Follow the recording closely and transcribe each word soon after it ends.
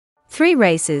3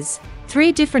 races,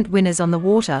 3 different winners on the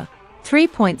water, 3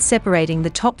 points separating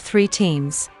the top 3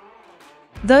 teams.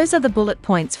 Those are the bullet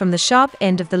points from the sharp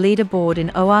end of the leaderboard in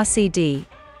ORC D,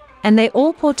 and they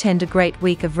all portend a great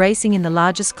week of racing in the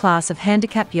largest class of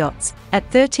handicap yachts at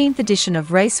 13th edition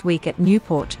of Race Week at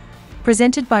Newport,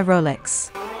 presented by Rolex.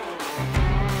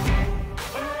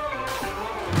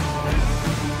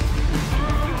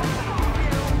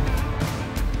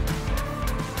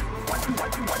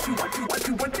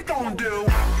 What you gonna do?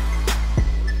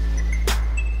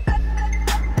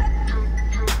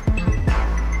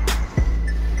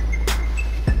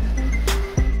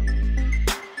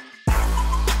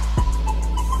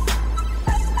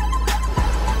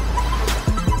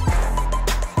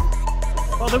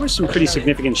 Well, there were some pretty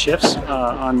significant shifts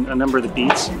on a number of the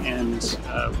beats, and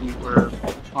we were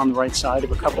on the right side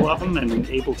of a couple of them and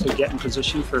able to get in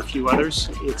position for a few others.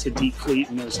 It's a deep fleet,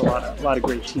 and there's a lot of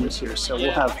great teams here, so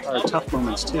we'll have our tough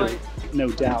moments too, no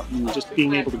doubt. And just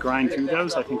being able to grind through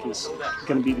those, I think, is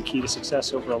going to be the key to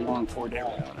success over a long 4-day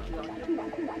round.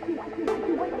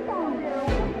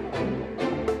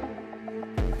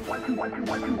 What you gonna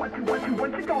do? What you gonna do?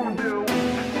 What you gonna do?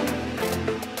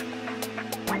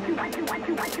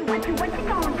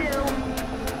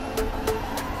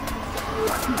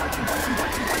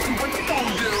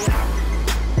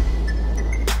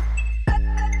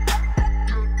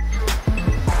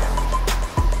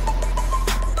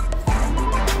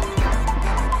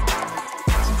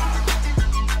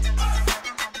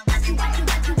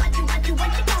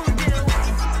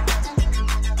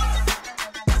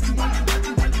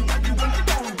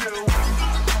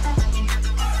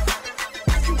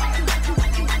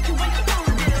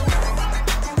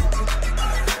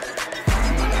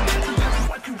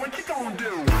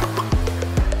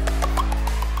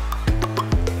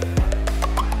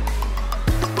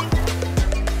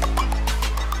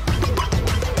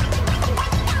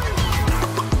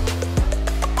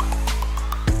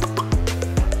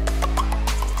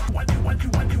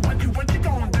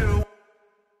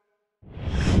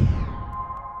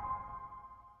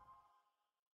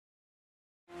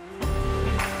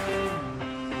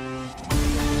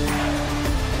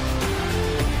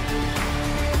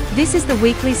 This is the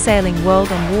weekly Sailing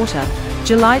World on Water,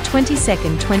 July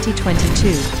 22nd,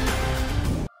 2022.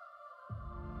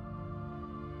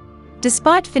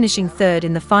 Despite finishing third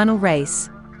in the final race,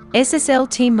 SSL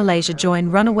Team Malaysia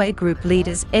joined runaway group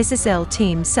leaders SSL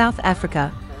Team South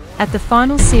Africa at the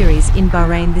final series in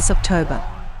Bahrain this October.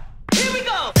 Here we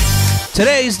go!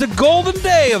 Today's the golden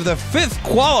day of the 5th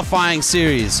qualifying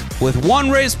series, with 1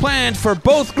 race planned for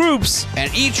both groups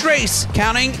and each race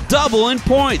counting double in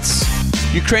points.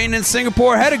 Ukraine and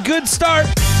Singapore had a good start.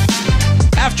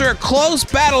 After a close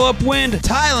battle upwind,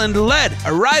 Thailand led,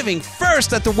 arriving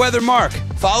first at the weather mark,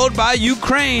 followed by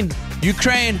Ukraine.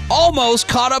 Ukraine almost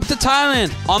caught up to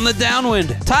Thailand on the downwind.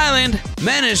 Thailand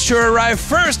managed to arrive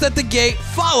first at the gate,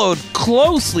 followed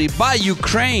closely by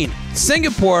Ukraine.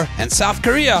 Singapore and South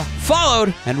Korea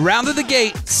followed and rounded the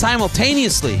gate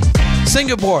simultaneously.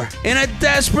 Singapore, in a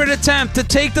desperate attempt to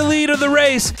take the lead of the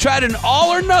race, tried an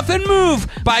all-or-nothing move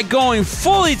by going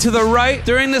fully to the right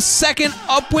during the second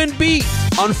upwind beat.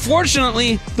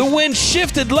 Unfortunately, the wind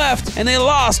shifted left and they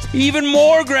lost even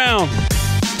more ground.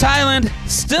 Thailand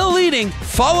still leading,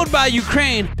 followed by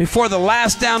Ukraine before the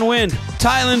last downwind.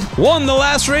 Thailand won the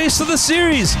last race of the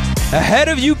series, ahead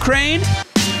of Ukraine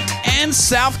and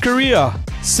South Korea.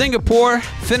 Singapore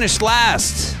finished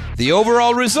last. The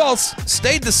overall results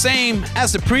stayed the same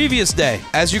as the previous day,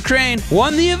 as Ukraine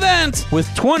won the event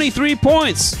with 23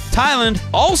 points. Thailand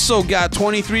also got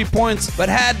 23 points, but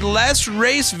had less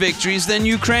race victories than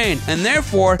Ukraine, and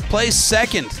therefore placed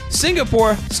second.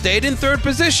 Singapore stayed in 3rd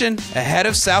position, ahead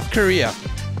of South Korea.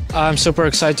 I'm super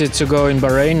excited to go in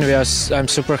Bahrain. I'm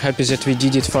super happy that we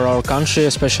did it for our country,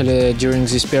 especially during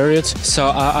this period. So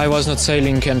I was not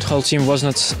sailing, and whole team was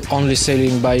not only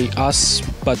sailing by us,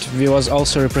 but we was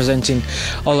also representing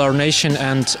all our nation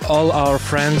and all our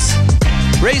friends.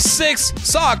 Race 6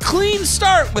 saw a clean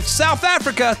start with South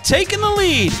Africa taking the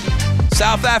lead.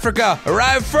 South Africa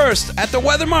arrived first at the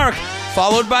weather mark,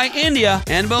 followed by India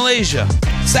and Malaysia.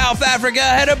 South Africa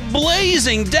had a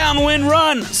blazing downwind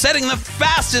run, setting the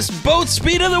fastest boat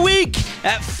speed of the week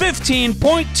at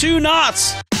 15.2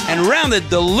 knots, and rounded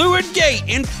the leeward gate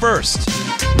in first.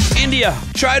 India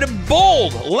tried a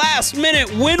bold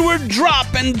last-minute windward drop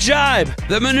and jibe.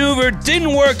 The maneuver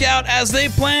didn't work out as they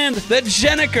planned. The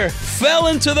Jenniker fell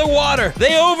into the water.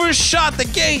 They overshot the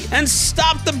gate and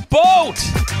stopped the boat.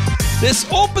 This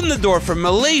opened the door for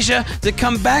Malaysia to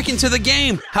come back into the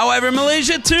game. However,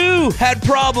 Malaysia too had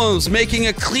problems making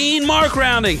a clean mark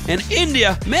rounding, and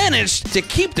India managed to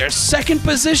keep their second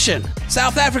position.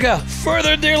 South Africa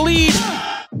furthered their lead,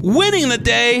 winning the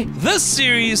day, the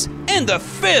series, and the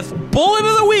 5th bullet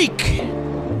of the week.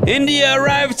 India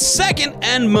arrived second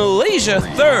and Malaysia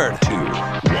third.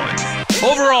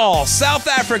 Overall, South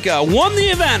Africa won the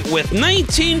event with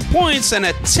 19 points and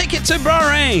a ticket to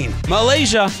Bahrain.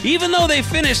 Malaysia, even though they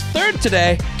finished third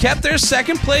today, kept their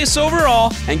second place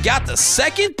overall and got the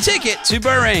second ticket to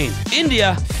Bahrain.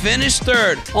 India finished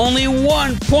third, only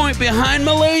 1 point behind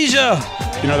Malaysia.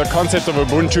 You know, the concept of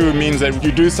Ubuntu means that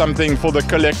you do something for the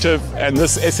collective, and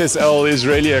this SSL is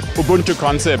really a Ubuntu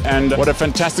concept, and what a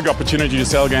fantastic opportunity to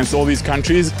sail against all these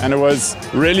countries. And it was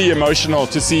really emotional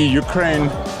to see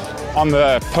Ukraine on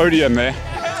the podium there,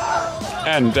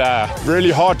 and really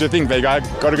hard to think they got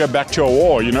to go back to a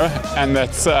war, you know, and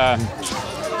that's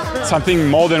something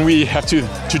more than we have to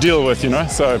deal with, you know.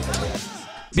 So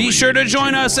be sure to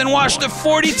join us and watch the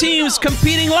 40 teams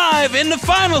competing live in the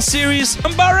final series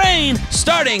from Bahrain,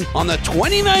 starting on the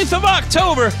 29th of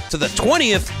October to the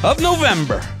 20th of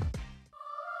November.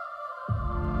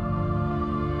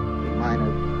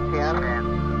 Minus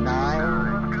 10, 9,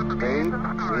 8,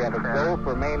 we have a go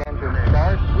for main engine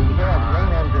start. We have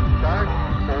main engine start.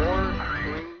 4,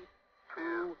 3,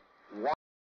 2, 1.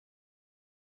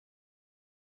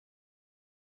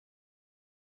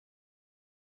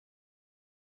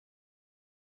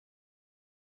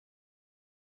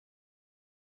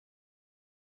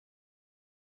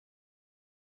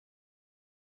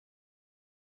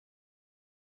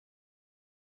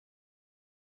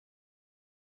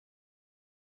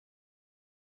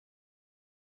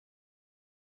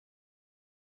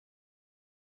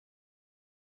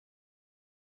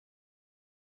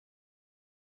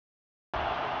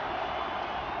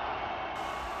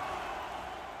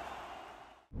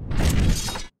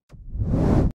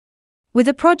 With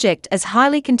a project as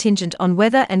highly contingent on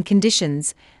weather and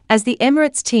conditions as the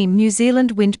Emirates Team New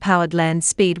Zealand wind-powered land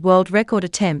speed world record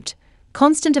attempt,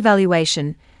 constant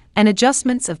evaluation and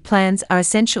adjustments of plans are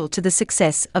essential to the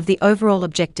success of the overall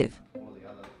objective.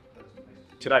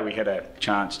 Today we had a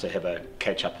chance to have a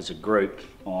catch-up as a group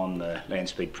on the land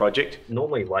speed project.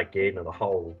 Normally Lake Edna, the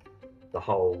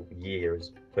whole year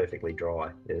is perfectly dry.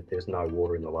 There's no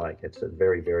water in the lake. It's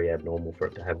very, very abnormal for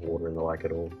it to have water in the lake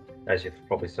at all. As you've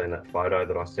probably seen that photo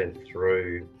that I sent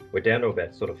through, we're down to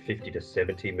about sort of 50 to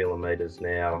 70 millimetres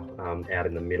now out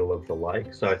in the middle of the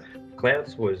lake. So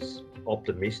Clouds was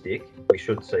optimistic. We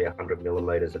should see 100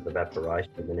 millimetres of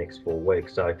evaporation in the next 4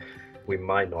 weeks. So we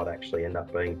may not actually end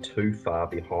up being too far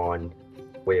behind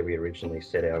where we originally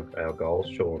set our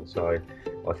goals, Sean. So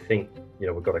I think, you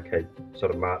know, we've got to keep sort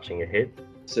of marching ahead.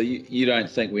 So you don't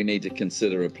think we need to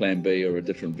consider a plan B or a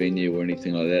different venue or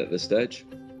anything like that at this stage?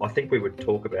 I think we would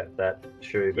talk about that,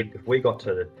 Shu, but if we got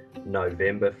to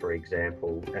November, for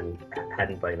example, and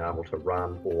hadn't been able to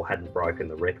run or hadn't broken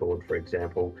the record, for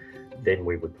example, then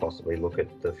we would possibly look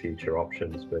at the future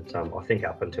options. But I think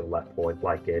up until that point,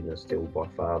 Lake Edna is still by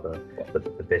far the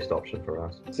best option for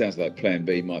us. Sounds like plan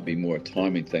B might be more a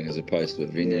timing thing as opposed to a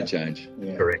venue change.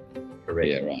 Yeah. Correct.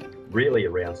 Yeah, right. Really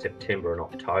around September and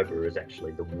October is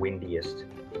actually the windiest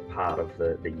part of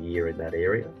the year in that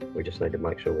area. We just need to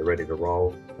make sure we're ready to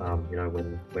roll, you know,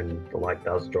 when the lake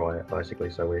does dry out, basically,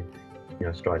 so we're, you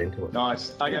know, straight into it.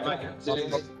 Nice. Okay, mate.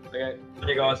 Okay.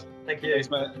 You guys. Thank you. Thanks,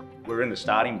 mate. We're in the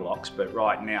starting blocks, but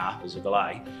right now there's a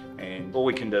delay, and all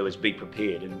we can do is be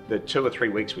prepared. And the 2 or 3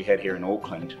 weeks we had here in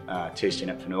Auckland testing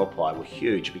it for Newport were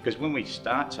huge, because when we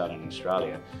start sailing in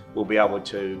Australia, we'll be able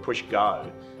to push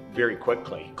go very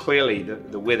quickly. Clearly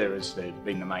the weather has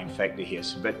been the main factor here,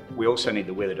 but we also need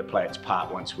the weather to play its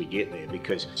part once we get there,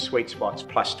 because sweet spots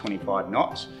plus 25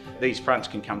 knots, these fronts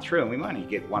can come through and we might only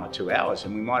get 1 or 2 hours,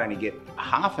 and we might only get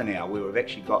half an hour where we've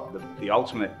actually got the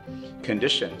ultimate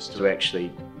conditions to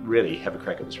actually really have a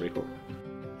crack at this record.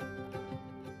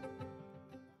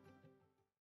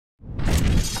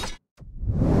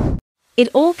 It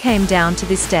all came down to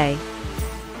this day.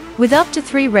 With up to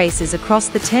 3 races across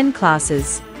the 10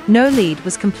 classes, no lead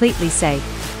was completely safe.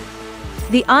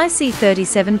 The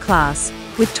IC37 class,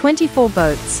 with 24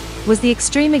 boats, was the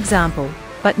extreme example,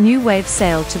 but New Wave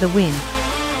sailed to the win.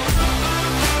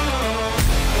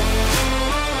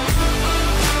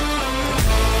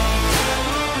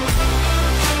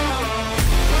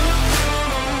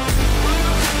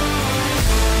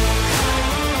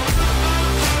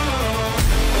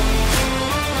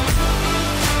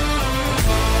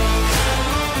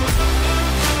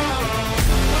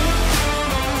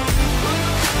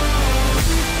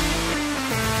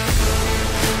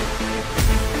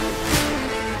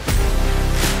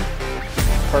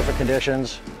 perfect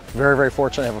conditions. Very, very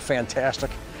fortunate to have a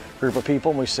fantastic group of people,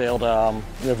 and we sailed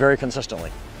very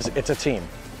consistently. It's a team,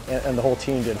 and the whole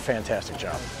team did a fantastic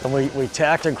job. And we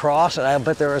tacked and crossed, and I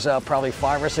bet there was probably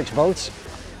 5 or 6 boats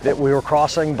that we were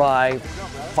crossing by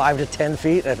 5 to 10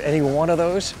 feet of any one of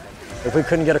those. If we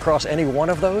couldn't get across any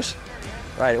one of those,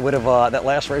 right, it would have that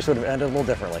last race would have ended a little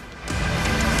differently.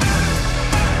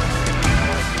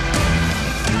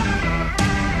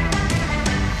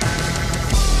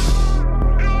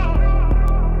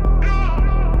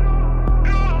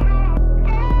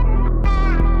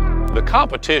 The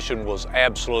competition was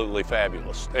absolutely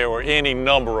fabulous. There were any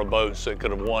number of boats that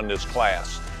could have won this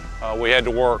class. We had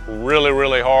to work really,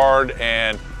 really hard,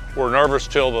 and we're nervous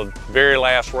till the very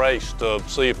last race to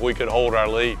see if we could hold our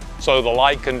lead. So the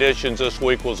light conditions this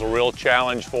week was a real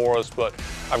challenge for us, but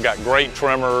I've got great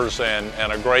trimmers and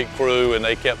a great crew, and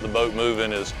they kept the boat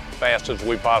moving as fast as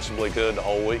we possibly could the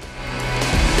whole week.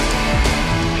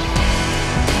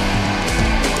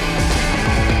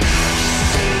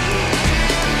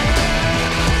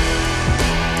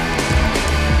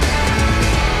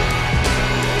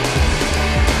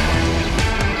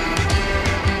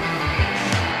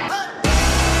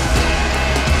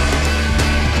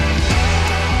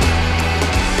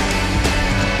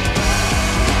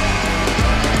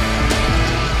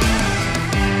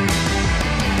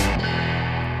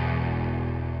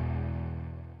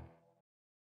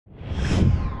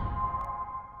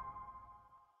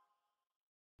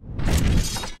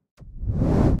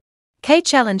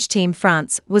 K-Challenge Team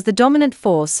France was the dominant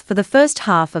force for the first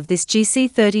half of this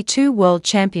GC32 World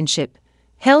Championship,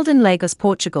 held in Lagos,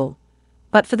 Portugal.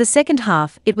 But for the second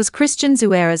half, it was Christian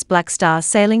Zuera's Black Star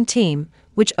sailing team,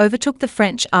 which overtook the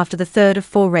French after the third of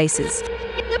 4 races.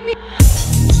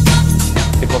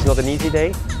 It was not an easy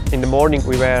day. In the morning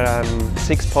we were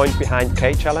 6 points behind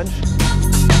K-Challenge.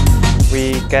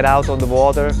 We get out on the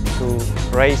water to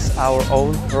race our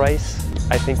own race.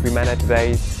 I think we managed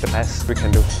today the best we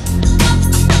can do.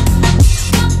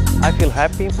 I feel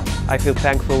happy. I feel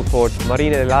thankful for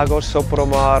Marina de Lagos,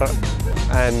 Sopromar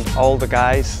and all the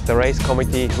guys, the race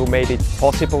committee who made it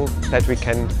possible that we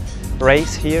can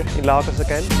race here in Lagos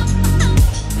again.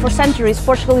 For centuries,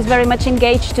 Portugal is very much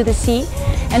engaged to the sea,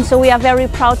 and so we are very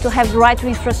proud to have the right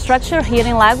infrastructure here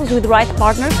in Lagos with the right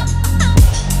partners.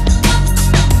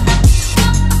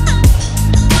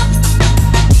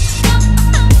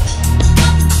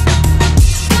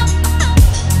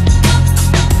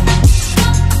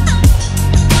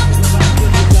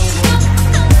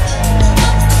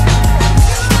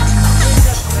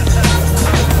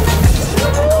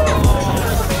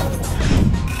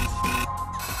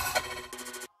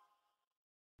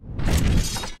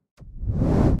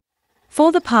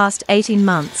 For the past 18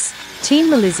 months, Team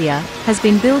Malaysia has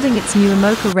been building its new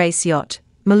IMOCA race yacht,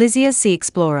 Malaysia Sea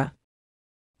Explorer.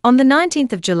 On the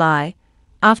 19th of July,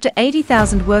 after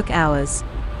 80,000 work hours,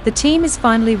 the team is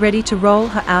finally ready to roll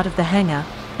her out of the hangar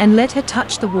and let her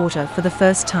touch the water for the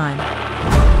first time.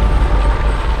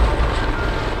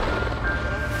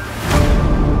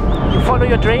 You follow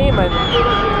your dream, and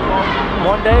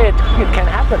one day it can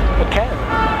happen. It can.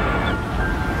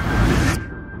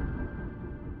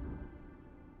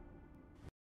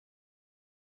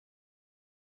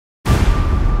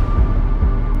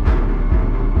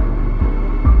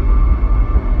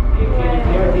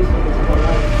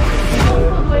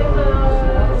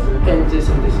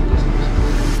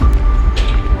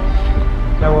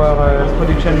 Our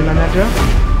production manager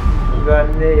va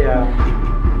amener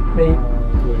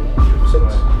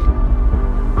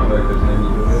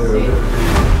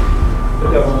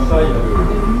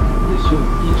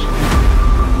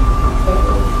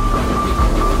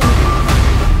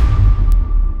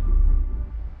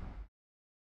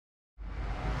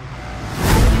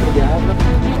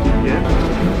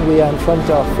We are in front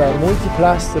of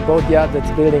Multiplast, the boat yard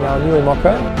that's building our new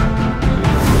IMOCA.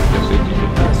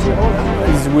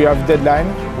 We have deadline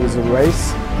with the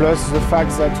race, plus the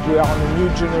fact that we are on a new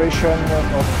generation of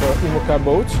IMOCA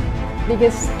boats.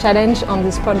 Biggest challenge on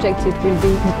this project it will be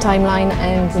the timeline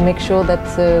and make sure that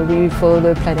we follow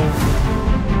the planning.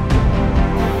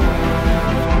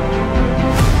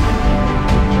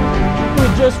 We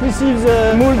just received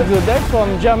the mold of the deck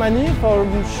from Germany,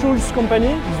 from Schulz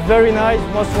company. It's very nice,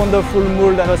 most wonderful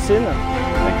mold I've seen.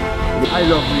 I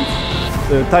love this.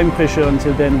 The time pressure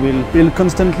until then will build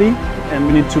constantly, and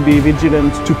we need to be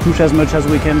vigilant to push as much as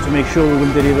we can to make sure we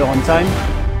will deliver on time.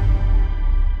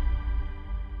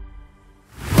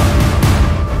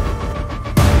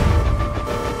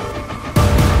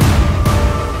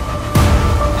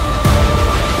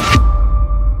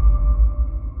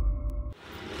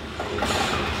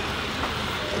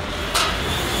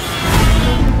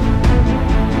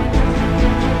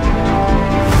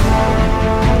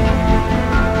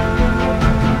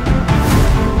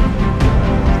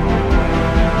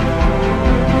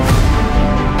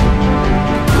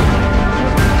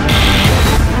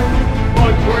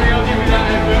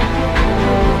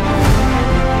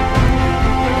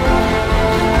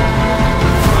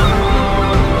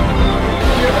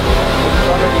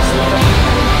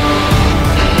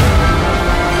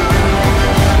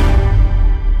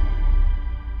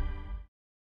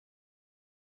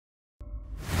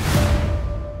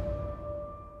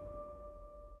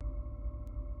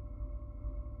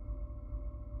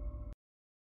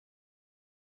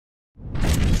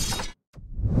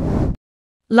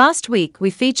 Last week we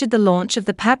featured the launch of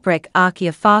the Paprec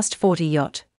Arkia Fast 40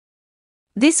 yacht.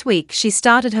 This week she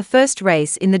started her first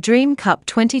race in the Drheam Cup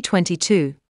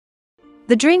 2022.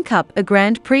 The Drheam Cup, a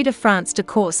Grand Prix de France de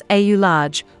course au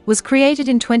large, was created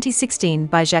in 2016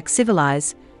 by Jacques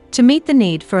Civilise to meet the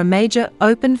need for a major,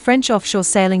 open French offshore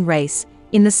sailing race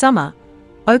in the summer,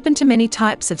 open to many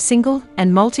types of single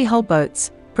and multi-hull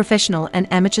boats, professional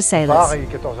and amateur sailors. Il est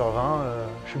 14h20,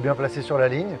 je suis bien placé sur la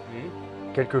ligne,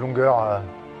 quelques longueurs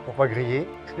pour pas griller,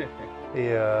 et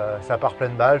ça part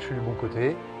pleine balle, je suis du bon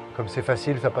côté. Comme c'est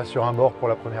facile, ça passe sur un bord pour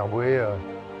la première bouée,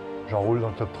 j'enroule dans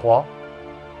le top 3.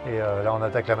 Et là on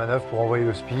attaque la manœuvre pour envoyer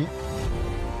le spi.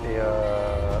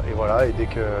 Et voilà, et dès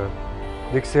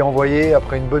que c'est envoyé,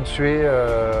 après une bonne suée,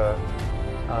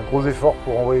 un gros effort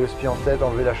pour envoyer le spi en tête,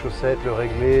 enlever la chaussette, le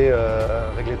régler,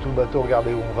 régler tout le bateau,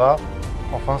 regarder où on va,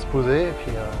 enfin se poser et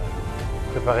puis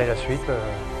préparer la suite,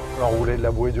 enrouler de la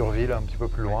bouée d'Urville un petit peu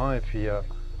plus loin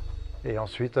et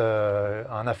ensuite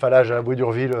un affalage à la bouée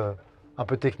d'Urville un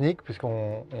peu technique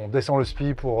puisqu'on descend le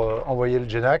spi pour envoyer le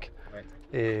Genac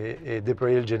et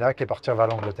déployer le Genac et partir vers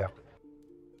l'Angleterre.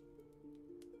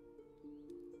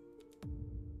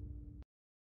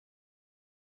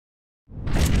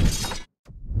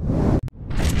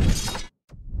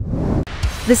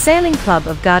 The Sailing Club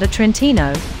of Garda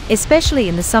Trentino, especially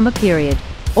in the summer period,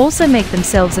 also make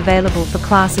themselves available for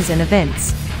classes and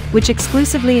events, which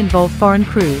exclusively involve foreign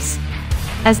crews,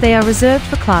 as they are reserved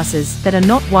for classes that are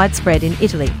not widespread in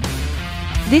Italy.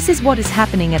 This is what is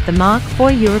happening at the Mark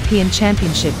IV European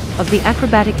Championship of the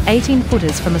acrobatic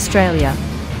 18-footers from Australia,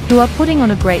 who are putting on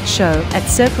a great show at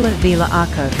Circular Villa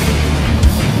Arco.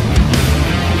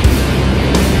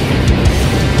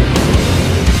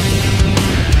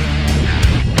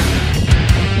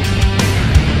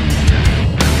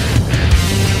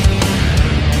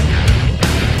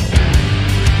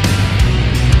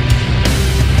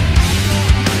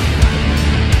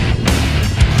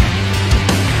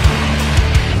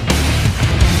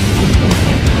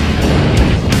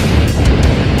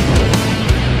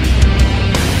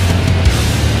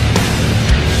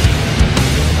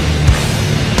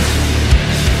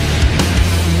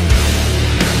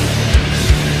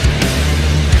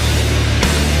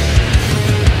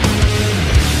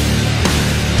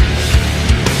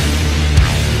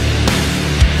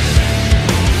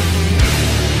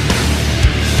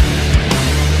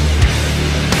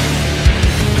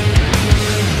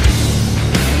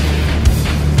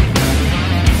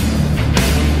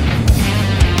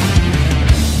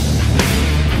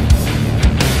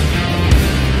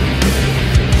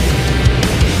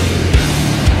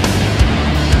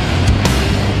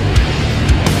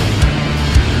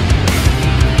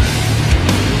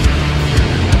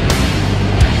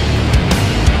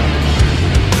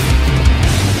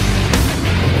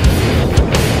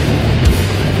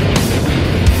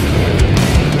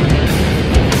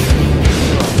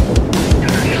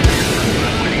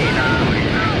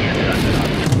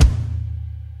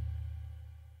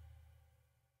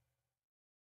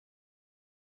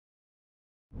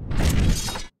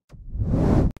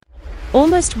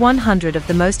 Almost 100 of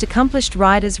the most accomplished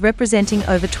riders representing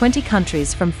over 20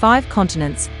 countries from 5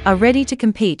 continents are ready to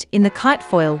compete in the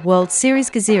Kitefoil World Series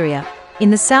Gazzeria in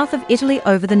the south of Italy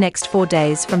over the next 4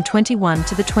 days from 21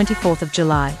 to the 24th of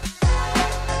July.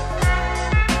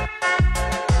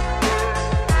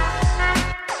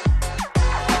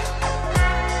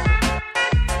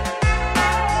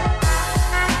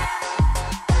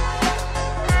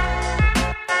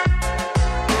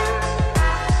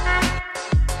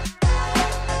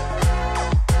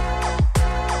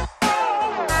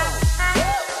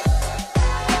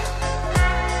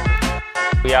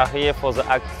 We are here for the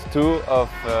Act 2 of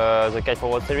the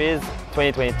Kitefoil World Series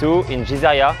 2022 in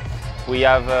Gazzeria. We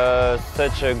have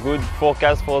such a good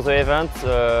forecast for the event.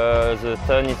 The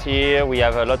sun is here, we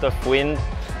have a lot of wind.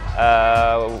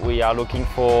 We are looking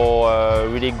for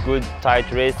really good tight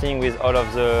racing with all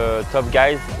of the top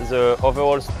guys. The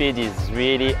overall speed is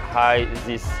really high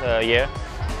this year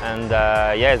and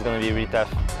yeah, it's going to be really tough.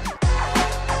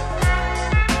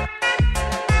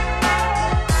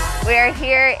 We are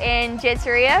here in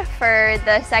Gazzeria for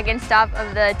the second stop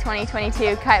of the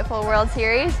 2022 Kitefoil World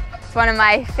Series. It's one of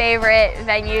my favorite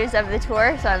venues of the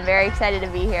tour, so I'm very excited to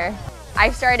be here. I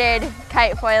started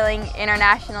kitefoiling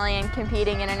internationally and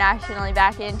competing internationally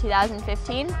back in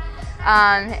 2015.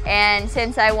 And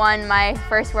since I won my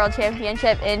first World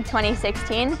Championship in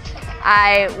 2016,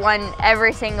 I won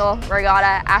every single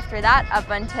regatta after that up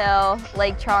until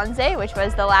Lake Tronze, which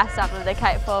was the last stop of the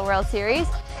Kitefoil World Series.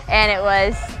 And it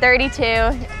was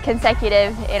 32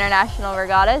 consecutive international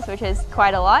regattas, which is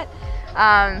quite a lot.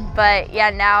 But yeah,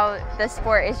 now the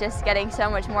sport is just getting so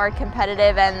much more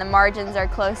competitive and the margins are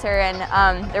closer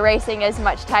and the racing is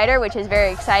much tighter, which is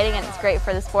very exciting and it's great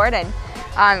for the sport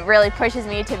and really pushes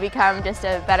me to become just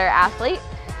a better athlete.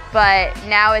 But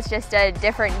now it's just a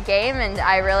different game and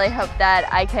I really hope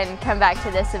that I can come back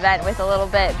to this event with a little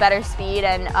bit better speed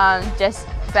and just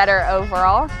better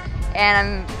overall.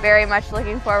 And I'm very much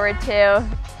looking forward to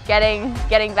getting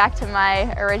back to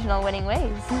my original winning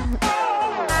ways.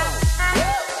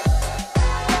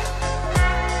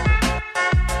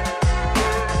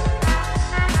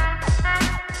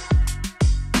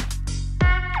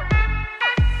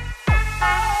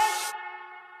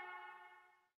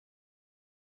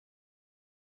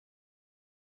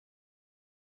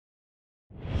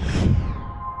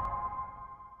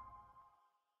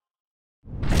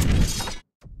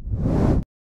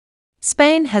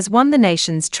 Spain has won the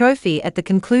nation's trophy at the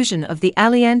conclusion of the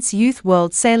Allianz Youth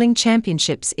World Sailing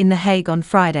Championships in The Hague on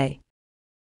Friday.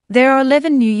 There are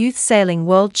 11 new youth sailing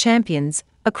world champions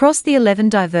across the 11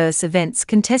 diverse events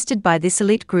contested by this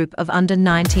elite group of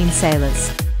under-19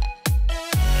 sailors.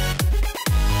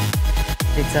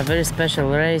 It's a very special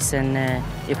race and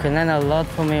you can learn a lot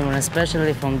from him,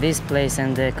 especially from this place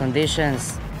and the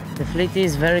conditions. The fleet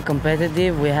is very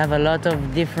competitive. We have a lot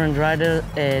of different riders,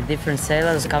 different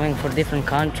sailors coming from different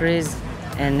countries,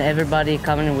 and everybody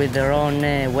coming with their own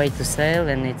way to sail,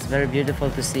 and it's very beautiful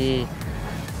to see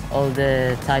all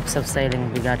the types of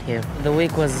sailing we got here. The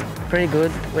week was pretty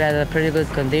good. We had pretty good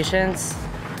conditions.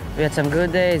 We had some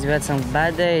good days, we had some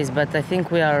bad days, but I think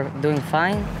we are doing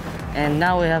fine. And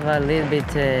now we have a little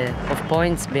bit of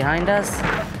points behind us.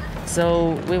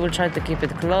 So we will try to keep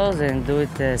it close and do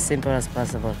it as simple as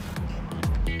possible.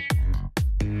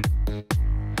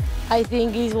 I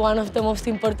think it's one of the most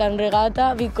important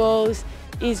regatta because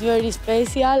it's very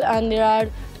special and there are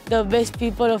the best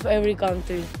people of every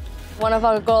country. One of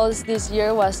our goals this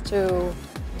year was to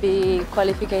be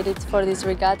qualified for this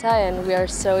regatta and we are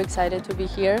so excited to be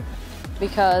here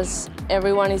because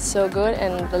everyone is so good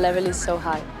and the level is so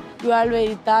high. We are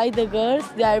very tight, the girls,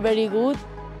 they are very good.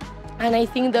 And I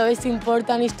think the most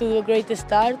important is to do a great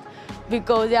start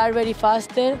because they are very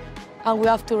faster and we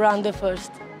have to run the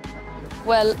first.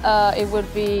 Well, it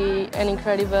would be an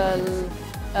incredible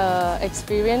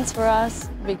experience for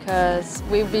us because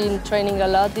we've been training a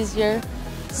lot this year,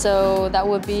 so that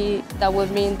would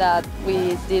mean that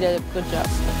we did a good job.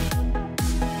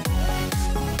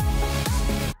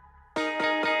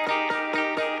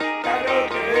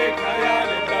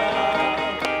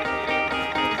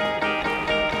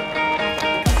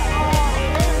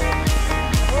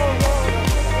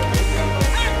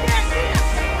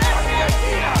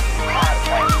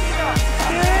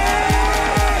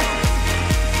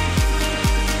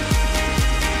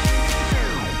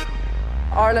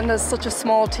 Ireland is such a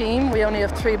small team. We only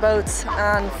have 3 boats,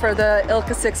 and for the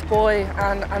Ilka 6 boy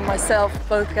and myself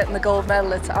both getting the gold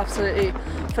medal, it's absolutely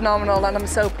phenomenal, and I'm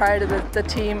so proud of the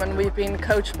team, and we've been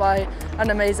coached by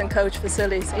an amazing coach,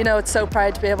 Vasilis. You know, it's so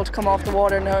proud to be able to come off the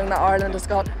water knowing that Ireland has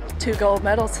got 2 gold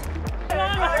medals.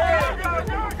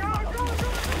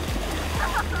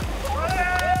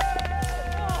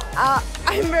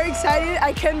 I'm very excited.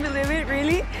 I can't believe it,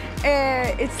 really.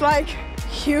 It's like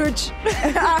huge.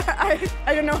 I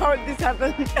don't know how this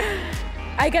happened.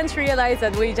 I can't realize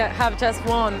that we have just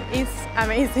won. It's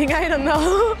amazing. I don't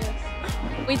know.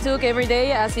 We took every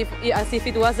day as if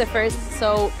it was the first,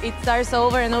 so it starts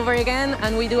over and over again,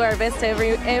 and we do our best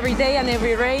every day and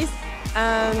every race,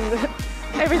 and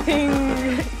everything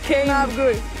came out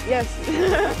good. Yes.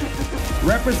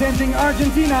 Representing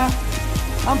Argentina,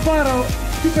 Amparo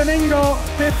Tupenengo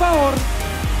Pefaor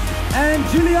and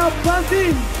Julia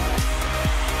Plantin.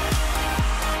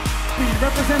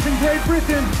 Representing Great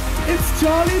Britain, it's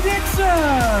Charlie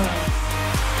Dixon.